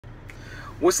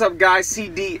What's up, guys?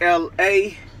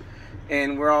 CDLA,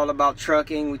 and we're all about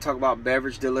trucking. We talk about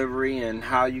beverage delivery and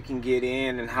how you can get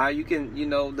in and how you can,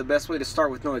 the best way to start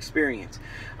with no experience.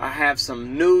 I have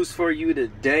some news for you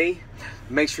today.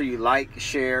 Make sure you like,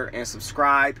 share, and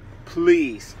subscribe,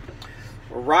 please.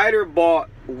 Ryder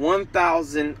bought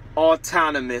 1,000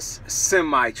 autonomous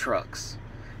semi-trucks.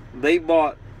 They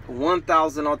bought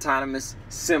 1,000 autonomous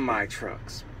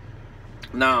semi-trucks.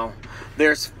 Now,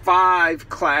 there's 5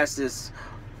 classes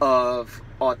of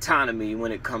autonomy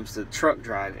when it comes to truck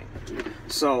driving.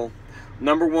 So,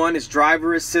 number 1 is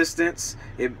driver assistance.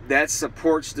 That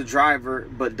supports the driver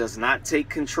but does not take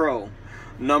control.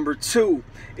 Number 2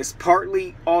 is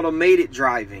partly automated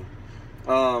driving.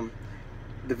 The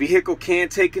vehicle can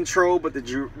take control, but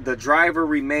the driver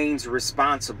remains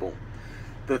responsible.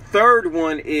 The third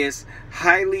one is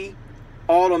highly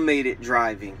automated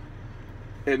driving.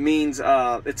 It means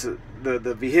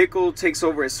the vehicle takes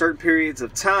over at certain periods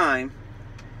of time.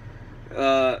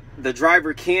 The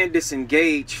driver can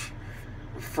disengage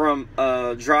from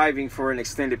driving for an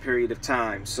extended period of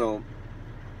time. So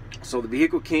the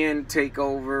vehicle can take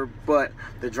over, but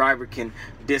the driver can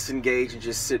disengage and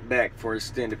just sit back for an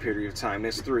extended period of time.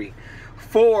 That's 3.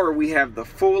 4, we have the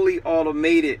fully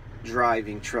automated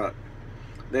driving truck.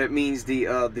 That means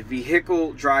the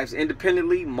vehicle drives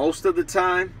independently most of the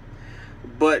time,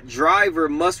 but driver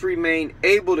must remain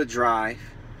able to drive.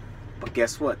 But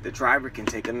guess what? The driver can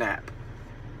take a nap.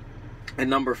 And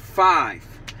number 5,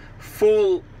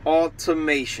 full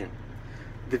automation.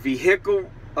 The vehicle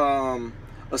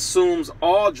assumes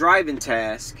all driving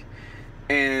tasks,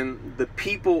 and the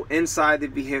people inside the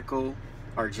vehicle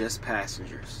are just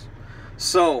passengers.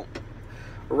 So,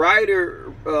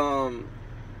 Ryder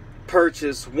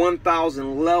purchased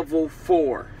 1,000 level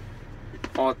 4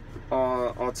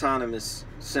 autonomous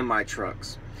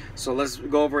semi-trucks. So let's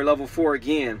go over level 4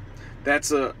 again.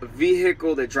 That's a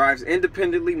vehicle that drives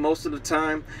independently most of the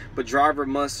time, but driver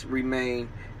must remain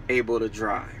able to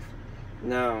drive.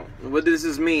 Now, what does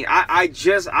this mean?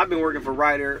 I've been working for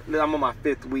Ryder. I'm on my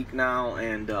 5th week now,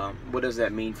 and what does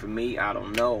that mean for me? I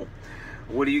don't know.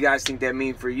 What do you guys think that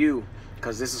means for you?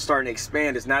 Because this is starting to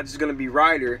expand. It's not just going to be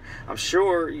Ryder. I'm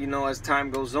sure, as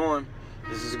time goes on,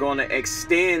 this is going to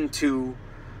extend to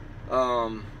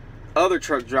other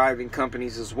truck driving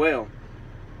companies as well.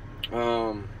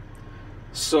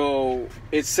 So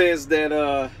it says that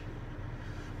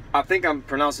I think I'm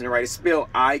pronouncing it right. It's spelled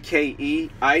I-K-E.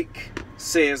 Ike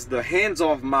says the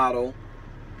hands-off model,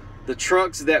 the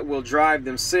trucks that will drive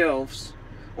themselves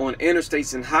on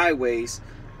interstates and highways,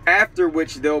 after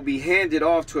which they'll be handed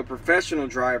off to a professional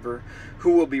driver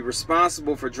who will be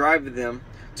responsible for driving them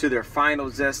to their final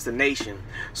destination.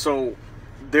 So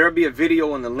there'll be a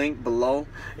video in the link below.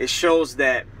 It shows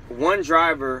that one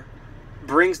driver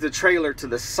brings the trailer to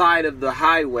the side of the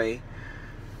highway,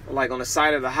 like on the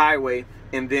side of the highway,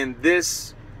 and then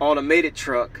this automated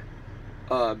truck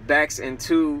backs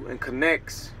into and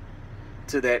connects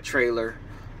to that trailer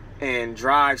and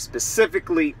drives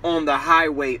specifically on the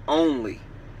highway only.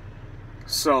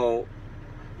 So,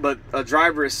 but a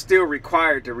driver is still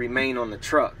required to remain on the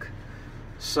truck.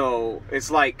 So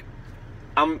it's like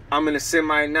I'm in a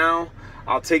semi now.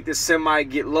 I'll take this semi,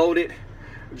 get loaded,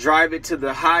 drive it to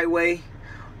the highway,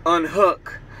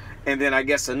 unhook, and then I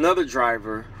guess another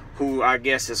driver who I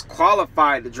guess is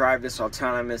qualified to drive this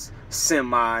autonomous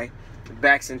semi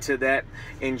backs into that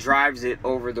and drives it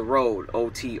over the road,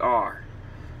 OTR.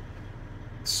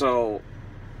 So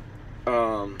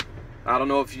I don't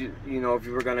know if you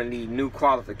were gonna need new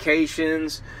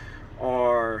qualifications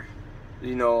or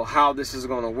how this is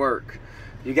gonna work.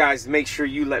 You guys make sure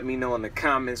you let me know in the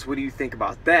comments, what do you think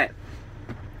about that?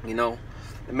 And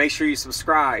make sure you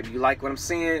subscribe. You like what I'm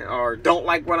saying or don't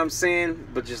like what I'm saying,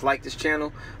 but just like this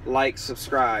channel, like,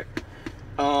 subscribe.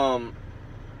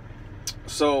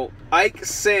 So Ike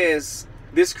says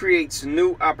this creates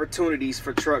new opportunities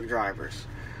for truck drivers.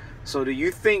 So do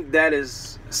you think that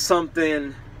is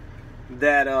something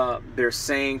that they're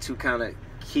saying to kind of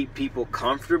keep people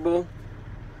comfortable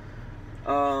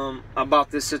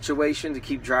about this situation, to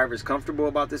keep drivers comfortable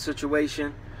about this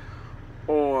situation,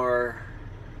 or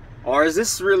is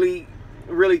this really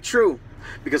true?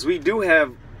 Because we do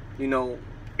have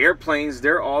airplanes,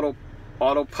 they're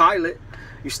autopilot.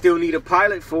 You still need a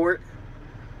pilot for it.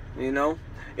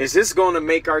 Is this going to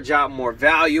make our job more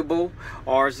valuable,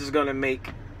 or is this going to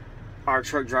make our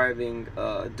truck driving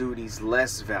duties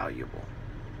less valuable?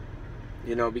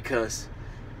 Because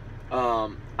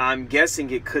I'm guessing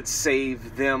it could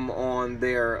save them on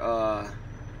their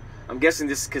I'm guessing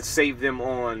this could save them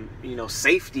on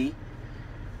safety,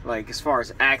 like as far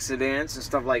as accidents and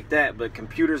stuff like that. But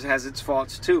computers has its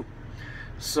faults too.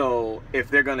 So if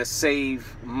they're going to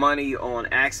save money on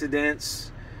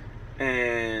accidents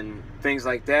and things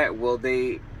like that, will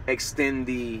they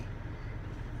extend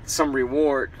some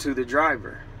reward to the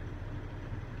driver?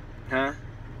 Huh?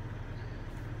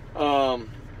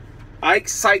 Ike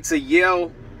cites a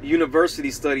Yale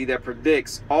University study that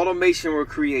predicts automation will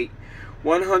create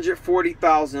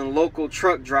 140,000 local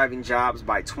truck driving jobs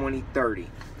by 2030.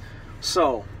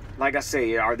 So, like I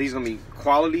say, are these going to be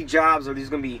quality jobs? Or are these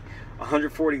going to be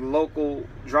 140 local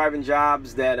driving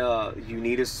jobs that you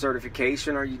need a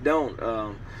certification or you don't?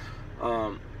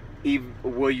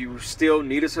 Will you still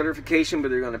need a certification, but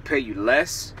they're going to pay you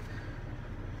less?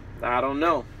 I don't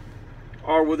know.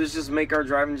 Or will this just make our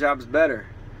driving jobs better?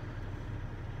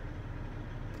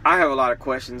 I have a lot of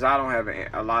questions. I don't have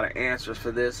a lot of answers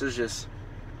for this.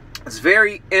 It's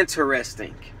very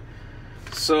interesting.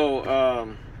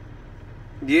 So,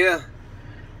 yeah,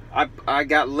 I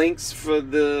got links for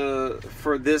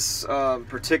this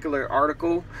particular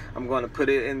article. I'm going to put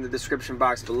it in the description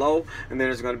box below, and then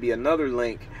there's going to be another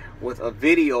link with a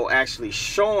video actually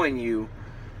showing you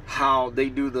how they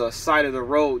do the side of the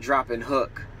road drop and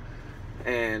hook,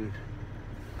 and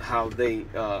how they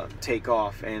take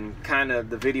off, and kind of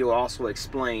the video also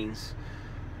explains,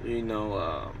 you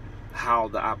know, how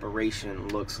the operation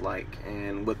looks like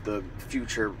and what the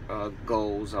future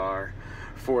goals are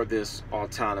for this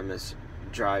autonomous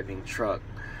driving truck.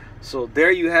 So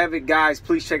there you have it, guys.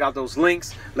 Please check out those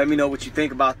links. Let me know what you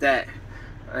think about that.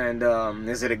 And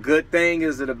is it a good thing?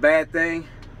 Is it a bad thing?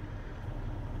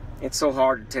 It's so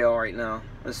hard to tell right now.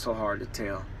 It's so hard to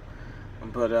tell.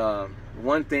 But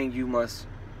one thing you must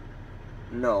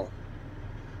know: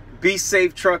 be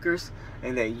safe, truckers,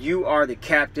 and that you are the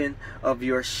captain of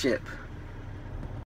your ship.